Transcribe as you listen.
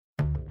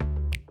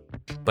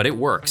but it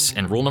works.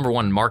 And rule number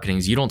one in marketing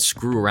is you don't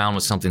screw around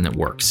with something that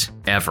works,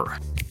 ever.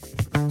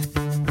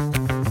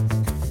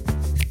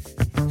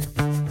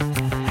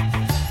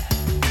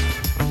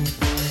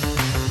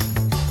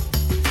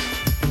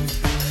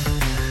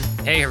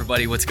 Hey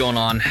everybody, what's going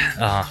on?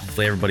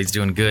 Hopefully everybody's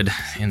doing good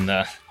in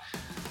the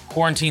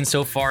quarantine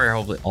so far.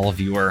 Hopefully all of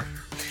you are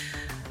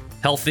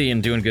healthy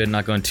and doing good,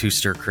 not going too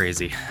stir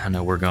crazy. I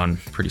know we're going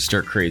pretty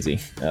stir crazy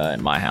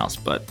in my house,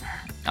 but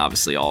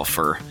obviously all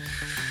for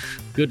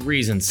good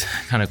reasons.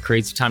 Kind of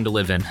crazy time to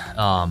live in.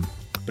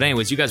 But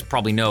anyways, you guys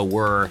probably know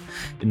we're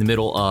in the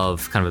middle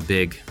of kind of a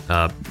big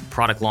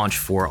product launch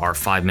for our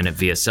 5-minute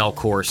VSL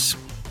course.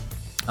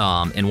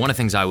 And one of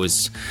the things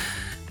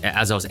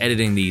as I was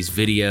editing these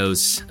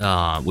videos,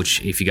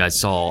 which if you guys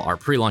saw our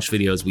pre-launch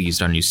videos, we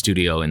used our new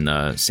studio in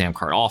the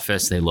Samcart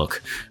office. They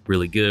look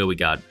really good. We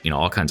got,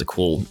 all kinds of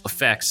cool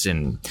effects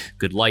and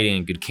good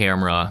lighting, good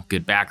camera,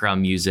 good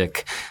background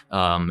music.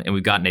 And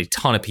we've gotten a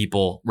ton of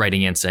people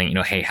writing in saying,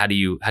 hey, how do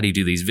you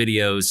do these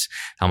videos?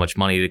 How much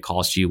money did it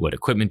cost you? What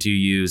equipment do you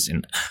use?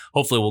 And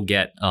hopefully we'll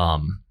get,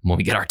 when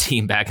we get our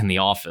team back in the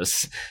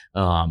office,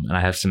 and I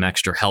have some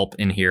extra help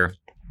in here,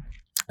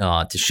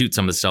 to shoot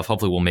some of the stuff.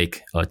 Hopefully we'll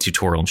make a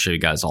tutorial and show you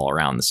guys all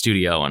around the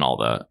studio and all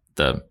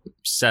the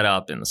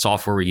setup and the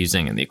software we're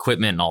using and the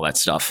equipment and all that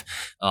stuff.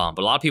 But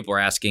a lot of people are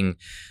asking,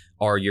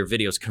 are your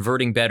videos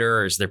converting better?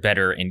 Or is there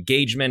better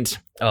engagement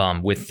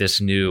with this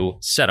new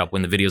setup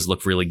when the videos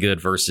look really good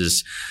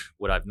versus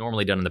what I've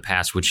normally done in the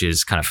past, which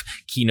is kind of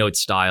keynote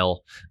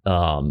style,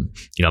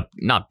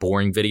 not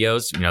boring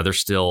videos. They're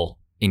still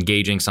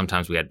engaging.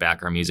 Sometimes we had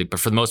background music, but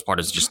for the most part,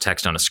 it's just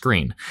text on a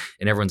screen.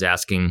 And everyone's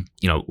asking,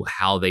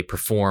 how they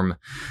perform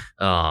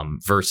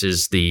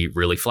versus the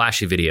really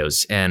flashy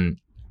videos. And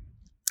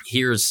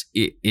here's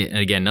it, and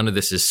again, none of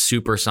this is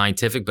super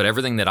scientific, but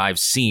everything that I've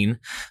seen,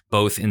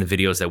 both in the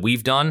videos that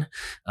we've done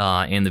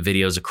and the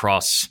videos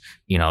across,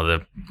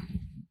 the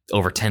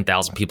over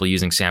 10,000 people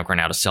using Samcart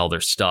now to sell their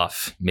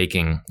stuff,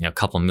 making a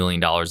couple $1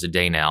 million a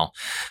day now,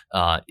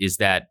 is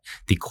that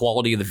the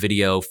quality of the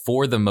video,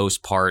 for the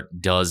most part,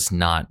 does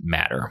not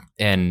matter.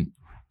 And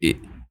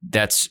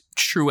that's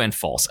true and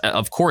false.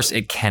 Of course,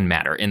 it can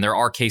matter. And there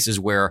are cases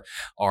where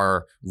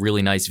our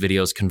really nice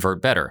videos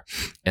convert better.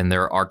 And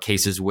there are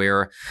cases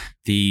where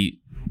the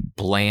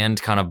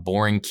bland, kind of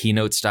boring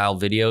keynote style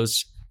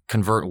videos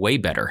convert way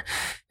better.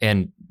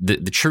 And the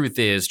truth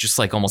is, just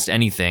like almost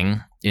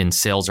anything in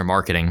sales or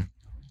marketing,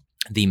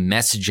 the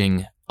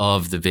messaging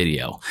of the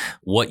video,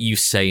 what you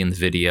say in the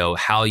video,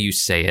 how you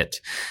say it,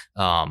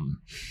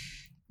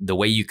 the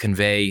way you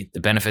convey the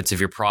benefits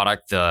of your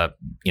product,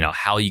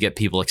 how you get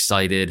people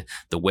excited,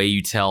 the way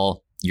you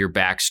tell your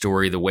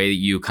backstory, the way that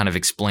you kind of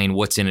explain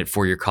what's in it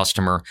for your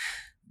customer,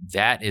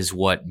 that is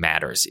what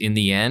matters. In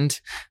the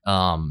end,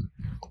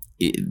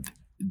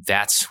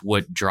 that's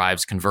what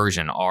drives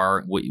conversion.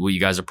 What you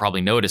guys have probably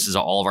noticed is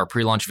all of our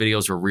pre-launch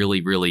videos were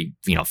really, really,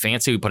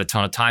 fancy. We put a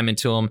ton of time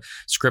into them,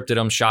 scripted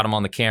them, shot them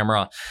on the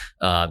camera,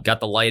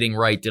 got the lighting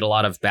right, did a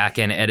lot of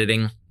back-end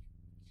editing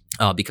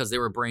because they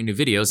were brand new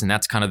videos, and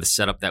that's kind of the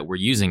setup that we're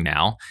using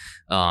now.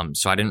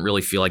 So I didn't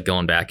really feel like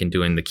going back and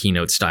doing the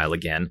keynote style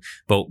again.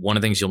 But one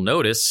of the things you'll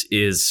notice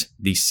is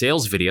the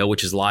sales video,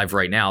 which is live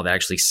right now, that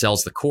actually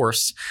sells the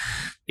course.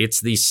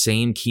 It's the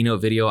same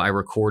keynote video I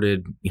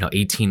recorded,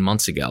 18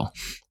 months ago,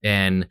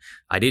 and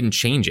I didn't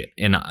change it.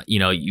 And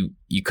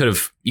you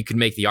could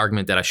make the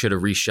argument that I should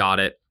have reshot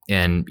it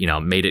and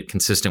made it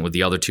consistent with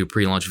the other two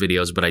pre-launch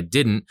videos, but I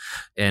didn't.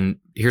 And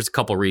here's a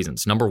couple of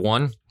reasons. Number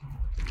one,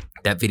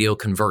 that video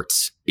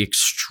converts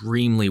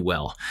extremely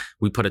well.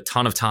 We put a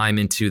ton of time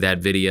into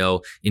that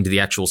video, into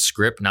the actual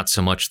script, not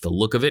so much the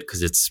look of it,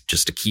 because it's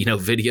just a keynote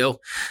video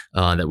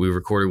that we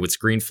recorded with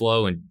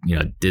ScreenFlow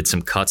and did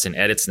some cuts and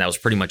edits, and that was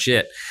pretty much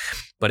it.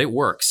 But it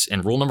works.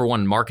 And rule number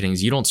one in marketing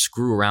is you don't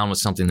screw around with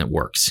something that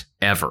works,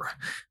 ever.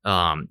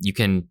 You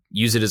can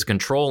use it as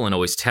control and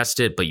always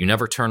test it, but you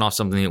never turn off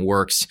something that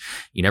works.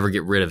 You never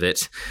get rid of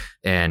it.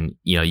 And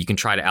you can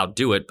try to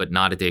outdo it, but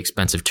not at the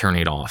expense of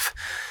turning it off.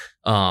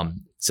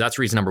 So that's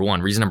reason number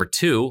one. Reason number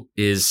two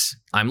is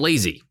I'm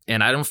lazy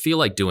and I don't feel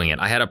like doing it.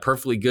 I had a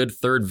perfectly good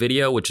third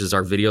video, which is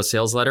our video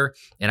sales letter,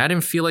 and I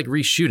didn't feel like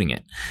reshooting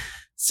it.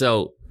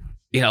 So,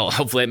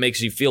 hopefully it makes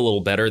you feel a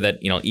little better that,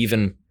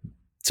 even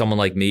someone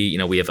like me,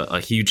 we have a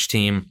huge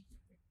team,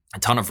 a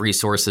ton of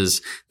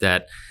resources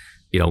that,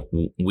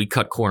 we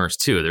cut corners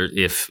too.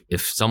 If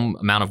some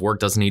amount of work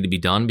doesn't need to be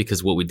done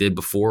because what we did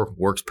before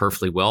works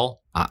perfectly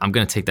well, I'm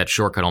going to take that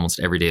shortcut almost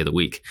every day of the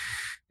week.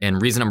 And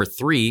reason number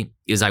three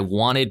is I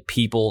wanted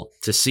people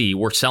to see,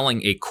 we're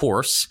selling a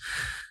course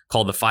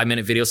called the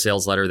 5-Minute Video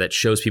Sales Letter that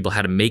shows people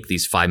how to make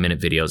these 5-minute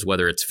videos,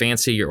 whether it's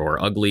fancy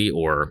or ugly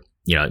or,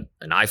 an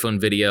iPhone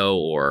video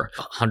or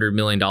 $100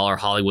 million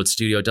Hollywood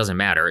studio, it doesn't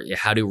matter.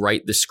 How to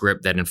write the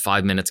script that in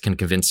 5 minutes can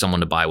convince someone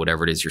to buy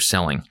whatever it is you're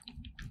selling.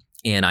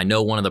 And I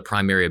know one of the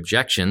primary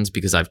objections,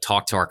 because I've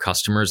talked to our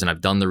customers and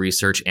I've done the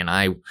research, and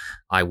I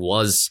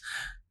was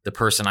the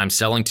person I'm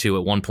selling to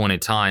at one point in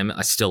time,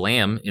 I still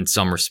am in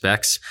some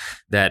respects,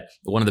 that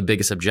one of the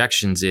biggest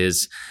objections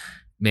is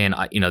man,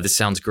 this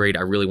sounds great.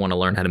 I really want to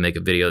learn how to make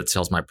a video that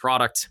sells my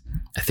product.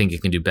 I think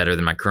it can do better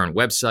than my current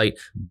website,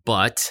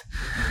 but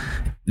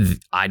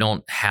I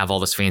don't have all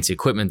this fancy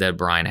equipment that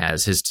Brian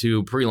has. His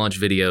 2 pre-launch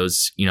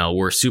videos,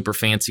 were super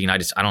fancy, and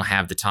I don't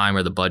have the time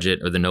or the budget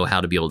or the know-how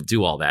to be able to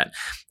do all that.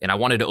 And I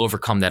wanted to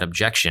overcome that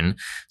objection.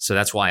 So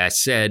that's why I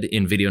said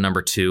in video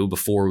number 2,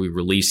 before we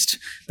released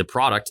the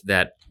product,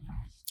 that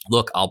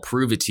look, I'll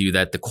prove it to you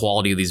that the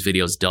quality of these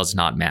videos does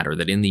not matter,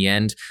 that in the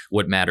end,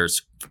 what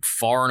matters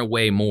far and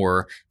away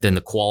more than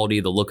the quality,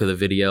 the look of the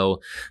video,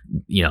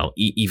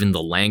 even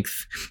the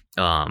length,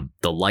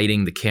 the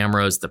lighting, the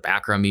cameras, the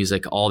background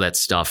music, all that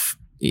stuff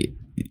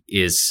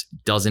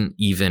doesn't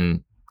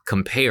even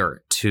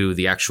compare to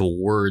the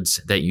actual words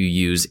that you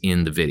use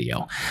in the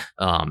video.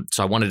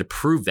 So I wanted to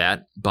prove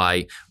that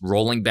by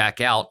rolling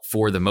back out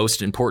for the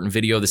most important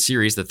video of the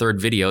series, the 3rd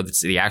video.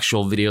 That's the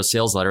actual video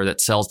sales letter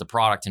that sells the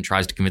product and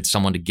tries to convince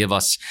someone to give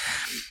us,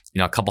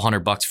 a couple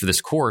 $100 for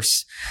this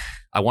course.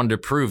 I wanted to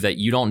prove that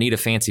you don't need a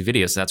fancy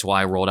video. So that's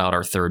why I rolled out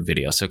our 3rd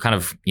video. So kind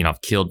of,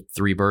 killed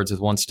 3 birds with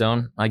 1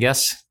 stone, I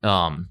guess.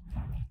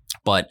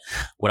 But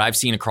what I've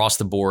seen across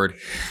the board,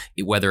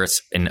 whether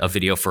it's a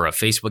video for a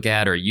Facebook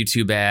ad or a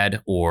YouTube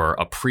ad or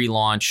a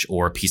pre-launch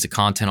or a piece of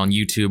content on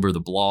YouTube or the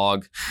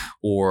blog,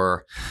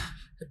 or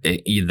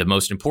the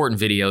most important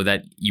video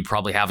that you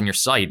probably have on your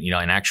site,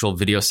 an actual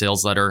video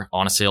sales letter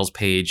on a sales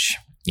page,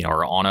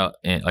 or on a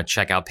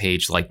checkout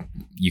page like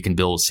you can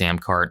build with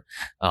Samcart,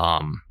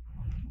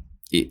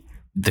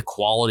 the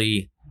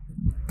quality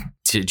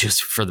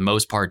just for the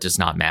most part does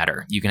not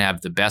matter. You can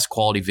have the best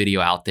quality video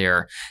out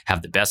there,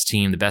 have the best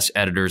team, the best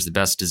editors, the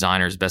best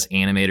designers, the best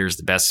animators,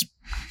 the best,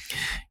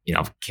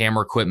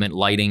 camera equipment,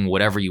 lighting,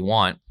 whatever you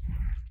want.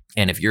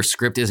 And if your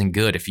script isn't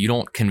good, if you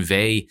don't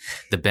convey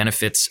the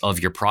benefits of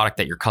your product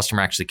that your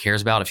customer actually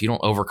cares about, if you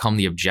don't overcome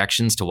the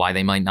objections to why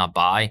they might not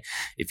buy,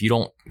 if you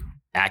don't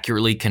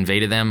accurately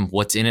convey to them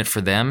what's in it for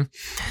them,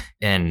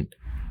 and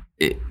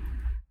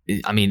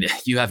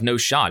you have no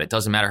shot. It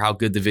doesn't matter how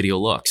good the video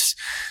looks.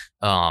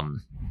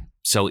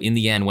 So in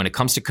the end, when it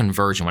comes to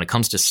conversion, when it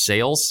comes to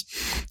sales,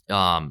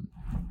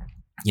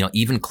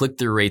 even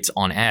click-through rates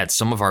on ads,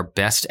 some of our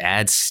best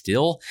ads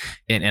still,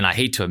 and I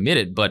hate to admit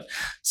it, but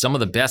some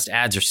of the best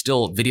ads are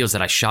still videos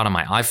that I shot on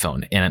my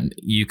iPhone. And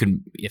you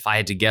can, if I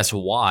had to guess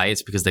why,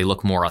 it's because they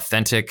look more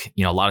authentic.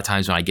 A lot of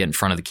times when I get in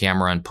front of the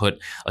camera and put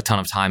a ton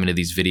of time into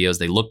these videos,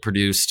 they look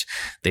produced.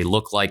 They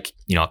look like,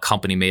 a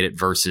company made it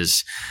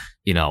versus,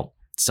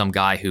 some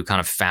guy who kind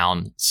of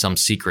found some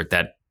secret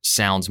that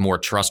sounds more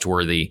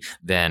trustworthy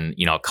than,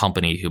 a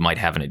company who might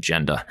have an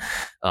agenda.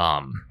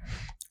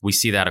 We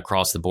see that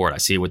across the board. I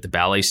see it with the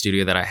ballet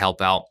studio that I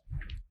help out.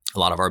 A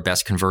lot of our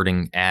best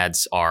converting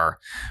ads are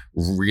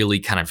really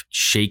kind of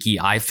shaky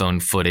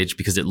iPhone footage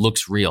because it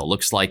looks real. It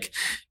looks like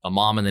a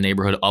mom in the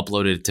neighborhood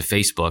uploaded it to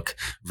Facebook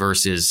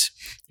versus,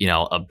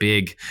 a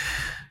big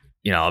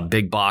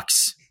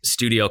box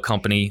studio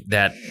company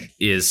that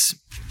is,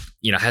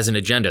 has an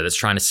agenda that's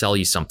trying to sell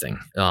you something.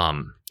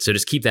 So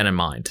just keep that in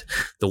mind.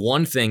 The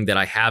one thing that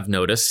I have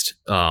noticed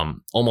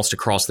almost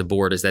across the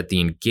board is that the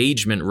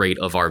engagement rate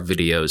of our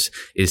videos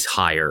is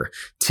higher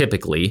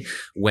typically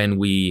when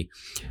we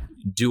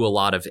do a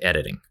lot of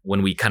editing,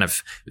 when we kind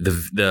of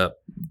the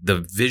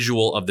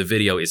visual of the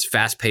video is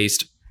fast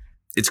paced,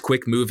 it's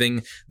quick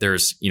moving,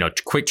 there's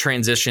quick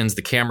transitions,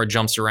 the camera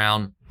jumps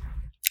around.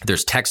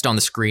 There's text on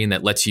the screen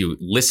that lets you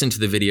listen to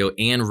the video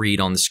and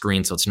read on the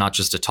screen. So it's not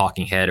just a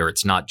talking head or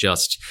it's not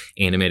just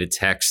animated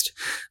text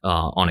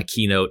on a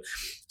keynote.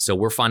 So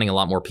we're finding a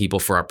lot more people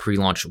for our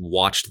pre-launch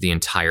watched the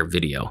entire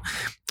video.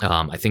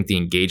 I think the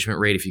engagement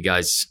rate, if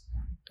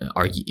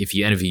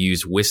any of you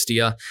use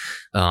Wistia,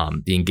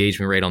 the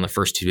engagement rate on the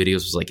first 2 videos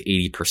was like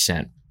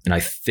 80%. And I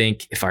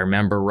think if I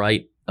remember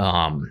right,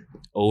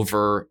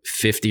 over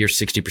 50 or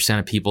 60%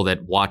 of people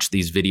that watched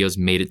these videos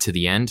made it to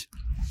the end.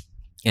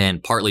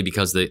 And partly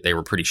because they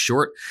were pretty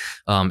short,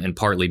 and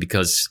partly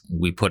because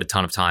we put a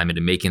ton of time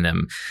into making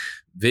them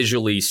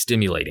visually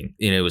stimulating.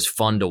 It was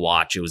fun to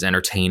watch. It was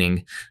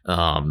entertaining.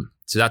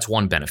 So that's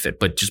one benefit.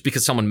 But just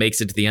because someone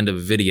makes it to the end of a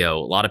video, a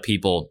lot of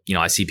people,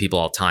 I see people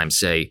all the time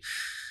say,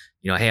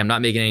 hey, I'm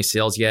not making any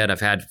sales yet. I've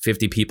had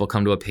 50 people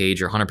come to a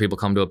page or 100 people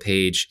come to a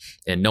page,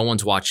 and no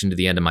one's watching to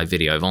the end of my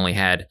video. I've only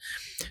had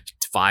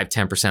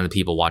 5-10% of the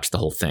people watch the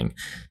whole thing.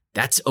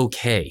 That's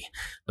okay.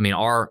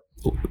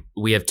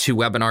 We have 2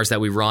 webinars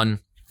that we run,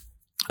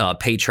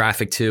 paid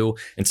traffic to.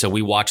 And so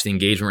we watch the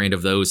engagement rate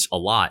of those a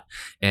lot.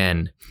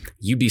 And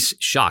you'd be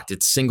shocked.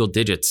 It's single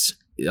digits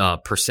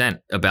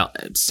about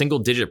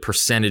single-digit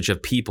percentage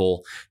of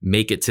people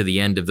make it to the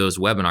end of those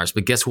webinars.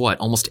 But guess what?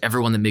 Almost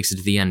everyone that makes it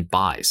to the end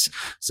buys.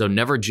 So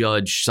never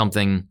judge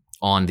something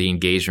on the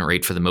engagement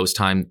rate for the most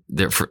time.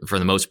 For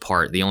the most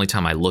part, the only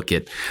time I look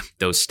at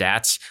those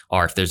stats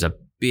are if there's a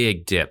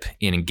big dip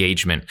in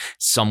engagement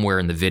somewhere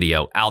in the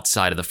video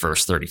outside of the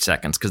first 30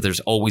 seconds, because there's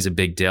always a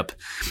big dip.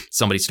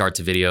 Somebody starts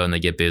a video and they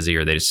get busy,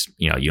 or they just,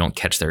 you don't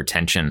catch their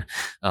attention.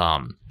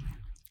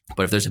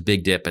 But if there's a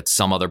big dip at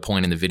some other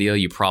point in the video,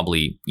 you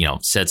probably,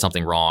 said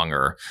something wrong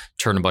or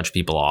turned a bunch of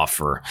people off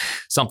or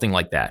something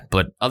like that.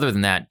 But other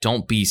than that,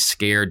 don't be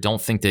scared.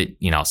 Don't think that,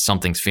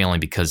 something's failing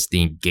because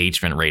the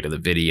engagement rate of the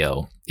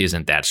video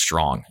isn't that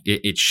strong.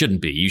 It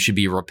shouldn't be. You should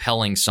be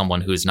repelling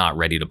someone who is not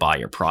ready to buy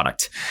your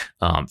product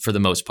for the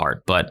most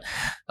part. But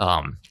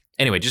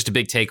anyway, just a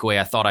big takeaway.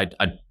 I thought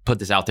I'd put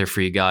this out there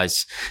for you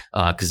guys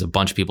because a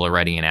bunch of people are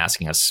writing and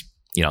asking us,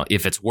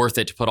 if it's worth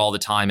it to put all the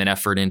time and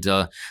effort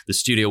into the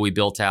studio we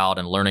built out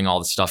and learning all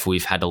the stuff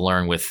we've had to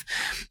learn with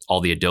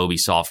all the Adobe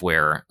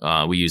software.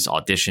 We use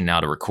Audition now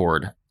to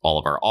record all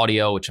of our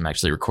audio, which I'm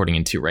actually recording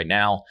into right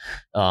now.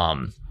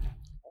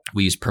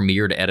 We use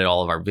Premiere to edit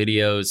all of our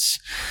videos.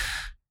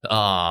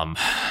 A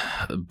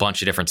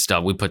bunch of different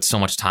stuff. We put so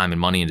much time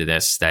and money into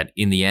this that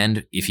in the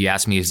end, if you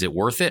ask me, is it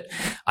worth it?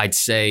 I'd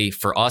say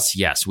for us,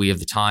 yes, we have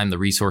the time, the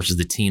resources,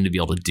 the team to be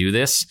able to do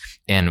this.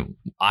 And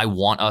I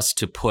want us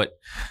to put,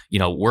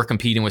 we're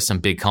competing with some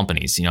big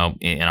companies, in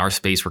our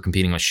space, we're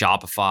competing with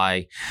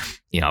Shopify,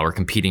 we're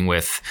competing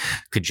with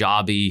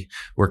Kajabi,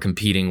 we're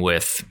competing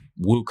with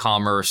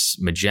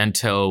WooCommerce,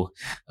 Magento,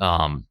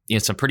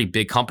 some pretty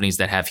big companies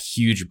that have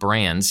huge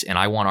brands. And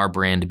I want our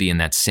brand to be in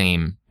that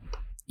same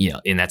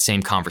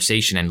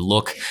conversation and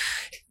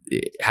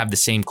have the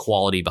same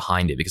quality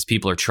behind it because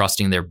people are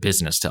trusting their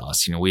business to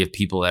us. We have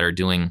people that are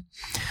doing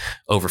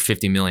over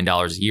 $50 million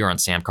a year on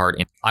Samcart.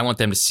 And I want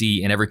them to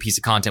see in every piece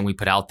of content we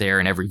put out there,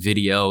 in every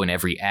video, in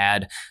every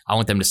ad, I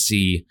want them to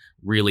see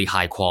really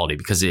high quality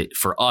because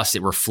for us,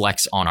 it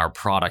reflects on our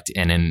product.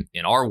 And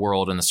in our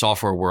world, in the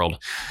software world,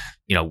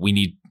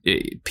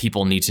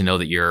 people need to know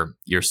that your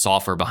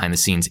software behind the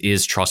scenes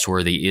is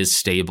trustworthy, is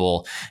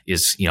stable,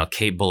 is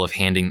capable of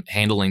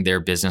handling their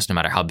business no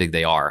matter how big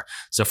they are.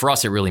 So for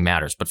us, it really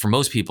matters. But for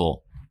most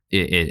people,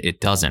 it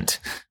doesn't.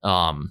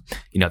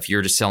 If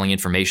you're just selling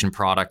information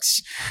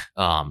products,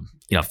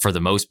 for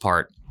the most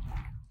part,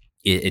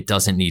 it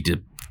doesn't need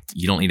to.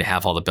 You don't need to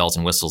have all the bells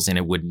and whistles, and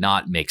it would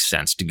not make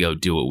sense to go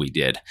do what we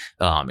did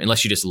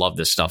unless you just love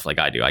this stuff like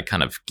I do. I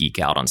kind of geek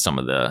out on some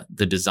of the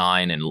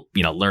design and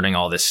learning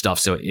all this stuff,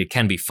 so it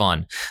can be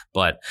fun.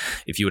 But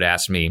if you would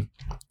ask me,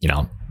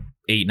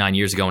 8-9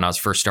 years ago when I was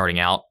first starting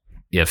out,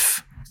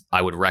 if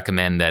I would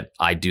recommend that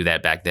I do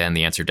that back then,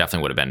 the answer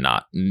definitely would have been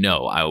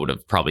no. I would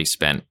have probably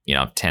spent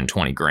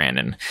 10-20 grand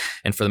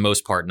and for the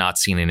most part not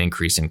seen an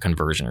increase in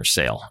conversion or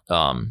sale.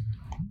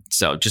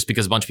 So just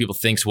because a bunch of people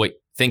think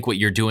what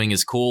you're doing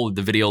is cool,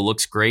 the video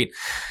looks great,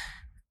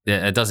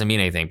 it doesn't mean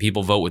anything.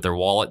 People vote with their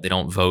wallet. They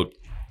don't vote,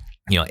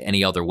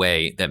 any other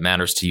way that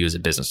matters to you as a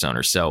business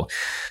owner. So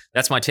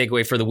that's my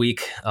takeaway for the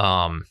week.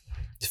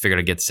 Just figured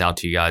I'd get this out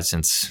to you guys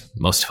since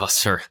most of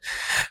us are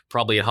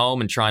probably at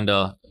home and trying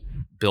to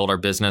build our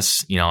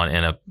business, in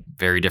a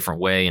very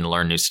different way and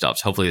learn new stuff.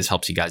 So hopefully this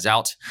helps you guys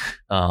out.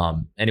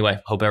 Anyway,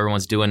 hope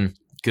everyone's doing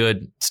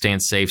good, staying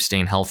safe,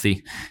 staying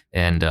healthy,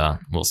 and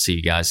we'll see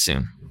you guys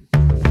soon.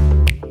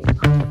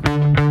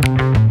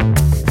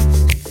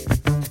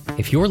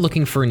 If you're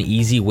looking for an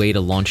easy way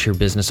to launch your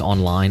business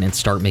online and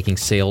start making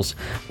sales,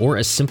 or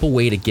a simple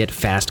way to get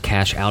fast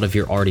cash out of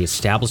your already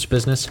established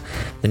business,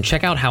 then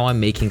check out how I'm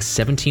making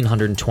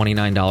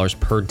 $1,729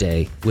 per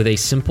day with a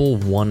simple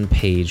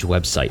one-page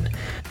website.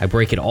 I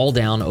break it all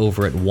down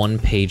over at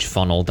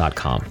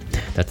onepagefunnel.com.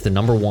 That's the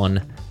number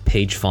one,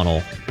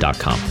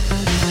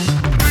 pagefunnel.com.